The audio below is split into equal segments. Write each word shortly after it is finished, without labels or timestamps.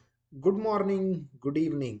Good morning, good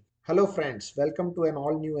evening. Hello, friends. Welcome to an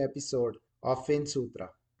all new episode of Sutra.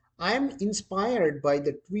 I am inspired by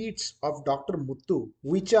the tweets of Dr. Muthu,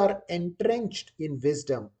 which are entrenched in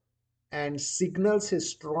wisdom and signals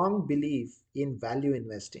his strong belief in value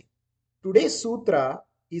investing. Today's sutra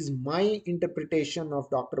is my interpretation of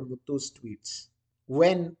Dr. Muthu's tweets.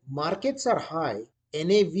 When markets are high,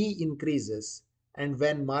 NAV increases, and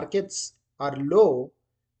when markets are low,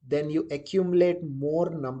 then you accumulate more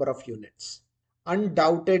number of units.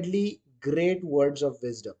 Undoubtedly, great words of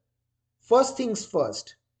wisdom. First things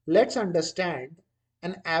first, let's understand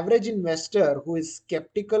an average investor who is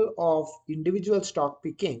skeptical of individual stock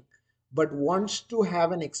picking but wants to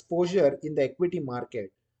have an exposure in the equity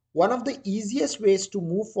market. One of the easiest ways to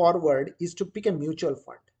move forward is to pick a mutual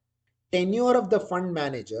fund. Tenure of the fund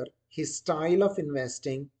manager, his style of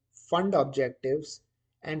investing, fund objectives,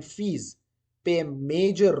 and fees play a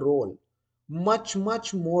major role, much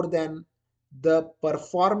more than the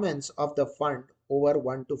performance of the fund over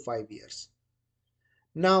 1 to 5 years.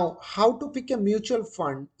 Now, how to pick a mutual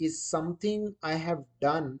fund is something I have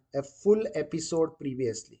done a full episode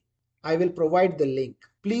previously. I will provide the link.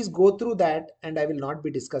 Please go through that, and I will not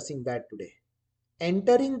be discussing that today.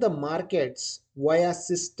 Entering the markets via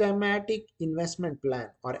systematic investment plan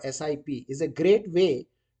or SIP is a great way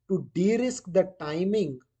to de-risk the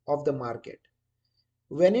timing of the market.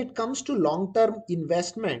 When it comes to long-term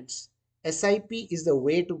investments, SIP is the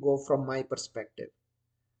way to go from my perspective.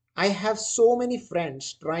 I have so many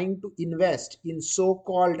friends trying to invest in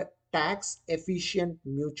so-called tax efficient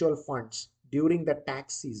mutual funds during the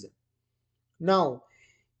tax season. Now,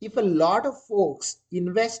 if a lot of folks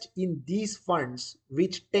invest in these funds,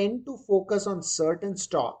 which tend to focus on certain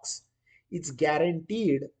stocks, it's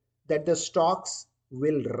guaranteed that the stocks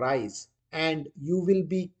will rise and you will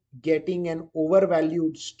be getting an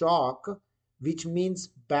overvalued stock, which means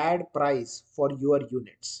bad price for your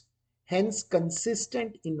units. Hence,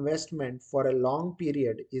 consistent investment for a long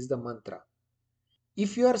period is the mantra.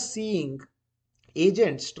 If you are seeing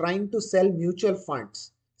agents trying to sell mutual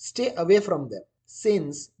funds, stay away from them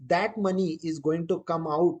since that money is going to come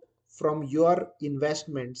out from your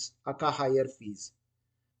investments at a higher fees.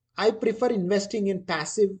 I prefer investing in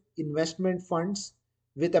passive investment funds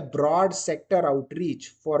with a broad sector outreach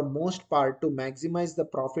for most part to maximize the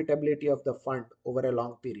profitability of the fund over a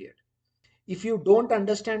long period. If you don't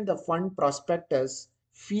understand the fund prospectus,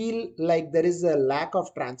 feel like there is a lack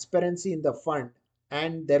of transparency in the fund,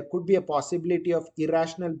 and there could be a possibility of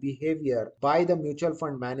irrational behavior by the mutual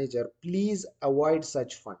fund manager, please avoid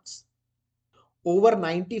such funds. Over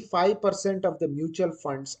 95% of the mutual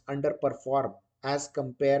funds underperform as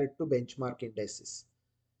compared to benchmark indices.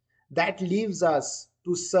 That leaves us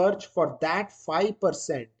to search for that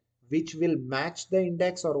 5% which will match the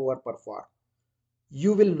index or overperform.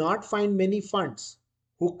 You will not find many funds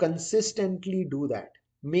who consistently do that.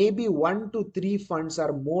 Maybe 1 to 3 funds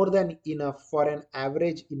are more than enough for an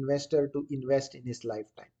average investor to invest in his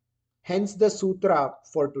lifetime. Hence the sutra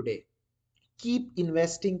for today. Keep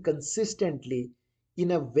investing consistently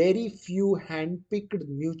in a very few hand-picked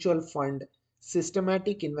mutual fund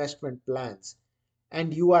systematic investment plans,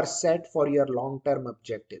 and you are set for your long-term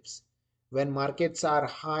objectives. When markets are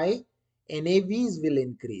high, NAVs will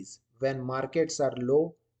increase. When markets are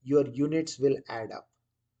low, your units will add up.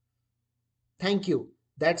 Thank you.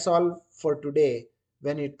 That's all for today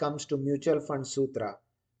when it comes to Mutual Fund Sutra.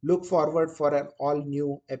 Look forward for an all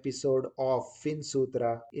new episode of Fin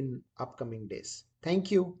Sutra in upcoming days.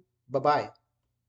 Thank you. Bye bye.